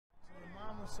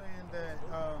saying that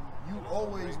you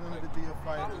always wanted to be a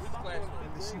fighter, and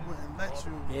that she wouldn't let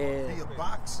you be a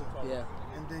boxer. Yeah.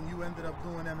 And then you ended up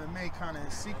doing MMA kind of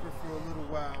in secret for a little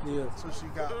while. Yeah. So she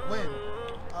got wind.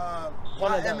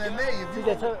 Why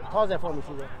MMA? Pause that for me,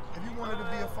 TJ. If you wanted to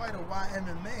be a fighter, why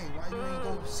MMA? Why you ain't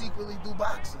go secretly do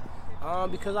boxing?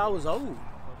 Because I was old.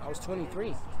 I was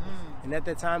 23. And at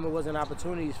that time, it wasn't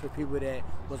opportunities for people that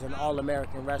was an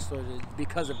all-American wrestler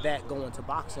because of that going to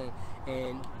boxing.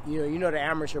 And you know the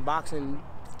amateur boxing,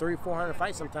 300-400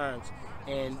 fights sometimes.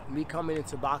 And me coming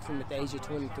into boxing at the age of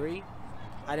 23,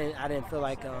 I didn't feel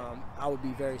like I would be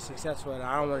very successful, and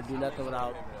I don't want to do nothing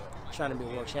without trying to be a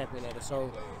world champion at it.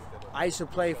 So I used to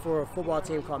play for a football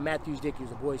team called Matthews Dickey. It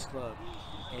was a boys club.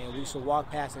 And we used to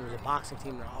walk past, and it was a boxing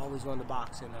team, and I always wanted to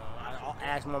box. And I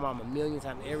asked my mom a million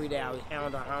times every day. I was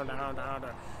hound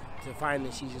her to find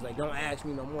that she's just like, don't ask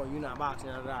me no more. You're not boxing,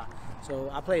 So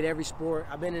I played every sport.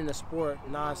 I've been in the sport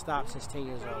nonstop since 10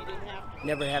 years old.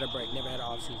 Never had a break, never had an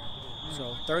off season.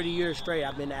 So 30 years straight,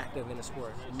 I've been active in the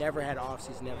sport. Never had an off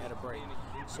season, never had a break.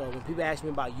 So when people ask me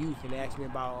about youth and they ask me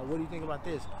about, oh, what do you think about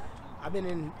this? I've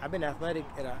been athletic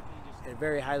at a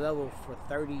very high level for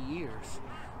 30 years.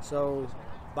 So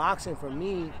boxing for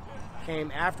me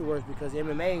came afterwards because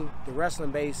MMA, the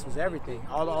wrestling base was everything.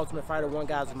 All the Ultimate Fighter 1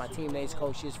 guys were my teammates,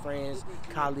 coaches, friends,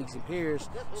 colleagues, and peers.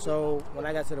 So when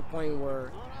I got to the point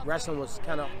where wrestling was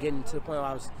kind of getting to the point where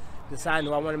I was deciding,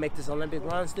 do I want to make this Olympic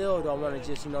run still, or do I want to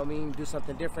just, do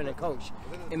something different and coach?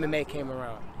 MMA came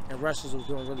around, and wrestlers was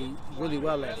doing really, really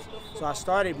well at it. So I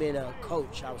started being a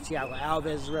coach. I was Thiago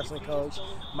Alves' wrestling coach.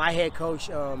 My head coach,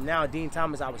 now Dean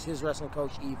Thomas, I was his wrestling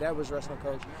coach. Eve Edwards' wrestling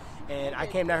coach. And I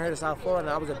came down here to South Florida,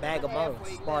 and I was a bag of bones.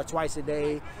 Sparred twice a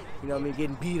day,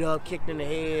 getting beat up, kicked in the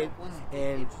head.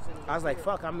 And I was like,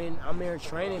 fuck, I'm here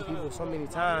training people so many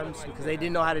times because they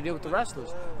didn't know how to deal with the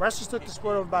wrestlers. Wrestlers took the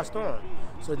sport over by storm.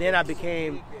 So then I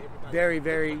became very,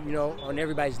 very, on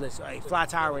everybody's list. Hey, fly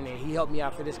Tyron, and he helped me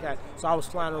out for this guy. So I was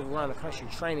flying over around the country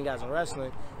training guys in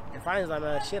wrestling. And finally, I was like,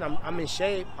 man, shit, I'm in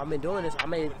shape. I've been doing this. I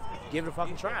may give it a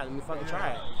fucking try. Let me fucking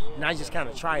try it. And I just kind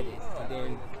of tried it. And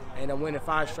then I ended up winning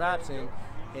 5 straps, and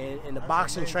the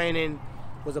boxing training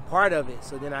was a part of it.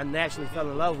 So then I naturally fell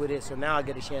in love with it. So now I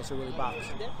get a chance to really box.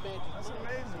 That's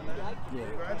amazing, man. Yeah.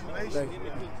 Congratulations. Thank you.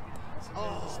 That's an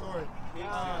amazing story.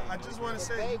 I just want to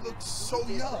say you look so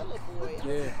young.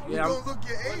 Yeah. You don't look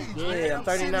your age. Yeah, I'm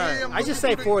 39. I just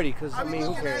say 40 because, who cares? I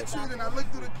looking at you, and I look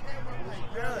through the camera, I'm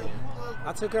like, girl, you look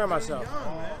I took care of myself.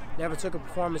 young, man. Never took a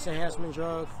performance enhancement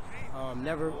drug.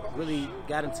 Never really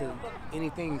got into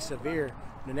anything severe.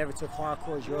 Never took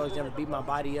hardcore drugs, never beat my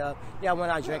body up. Yeah, I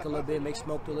went out, drank a little bit,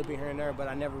 smoked a little bit here and there, but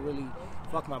I never really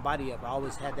fucked my body up. I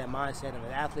always had that mindset of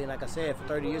an athlete. And like I said, for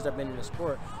 30 years I've been in the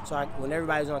sport. So when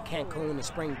everybody's on Cancun and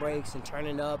spring breaks and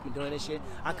turning up and doing this shit,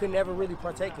 I could never really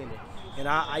partake in it. And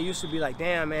I used to be like,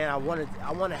 damn, man, I want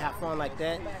to have fun like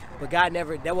that. But God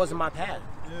never, that wasn't my path.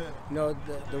 Yeah.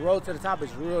 The road to the top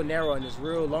is real narrow and it's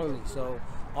real lonely. So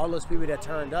all those people that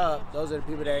turned up, those are the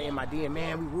people that are in my DM.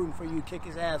 Man, we rooting for you, kick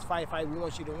his ass, fight, we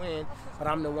want you to win. But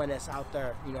I'm the one that's out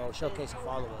there, showcasing for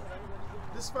all of us.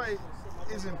 This fight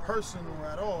isn't personal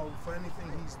at all for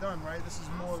anything he's done, right? This is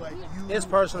more like you. It's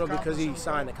personal because he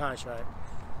signed the contract.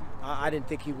 I didn't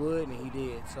think he would, and he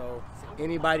did. So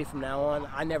anybody from now on,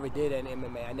 I never did it in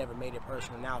MMA. I never made it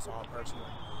personal. Now it's all personal.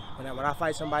 When I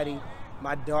fight somebody,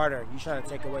 my daughter, you trying to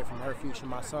take away from her future,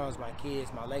 my sons, my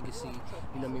kids, my legacy,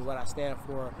 what I stand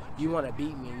for. You want to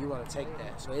beat me and you want to take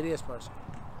that. So it is personal.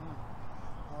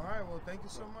 All right, well, thank you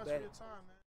so much for your time,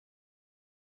 man.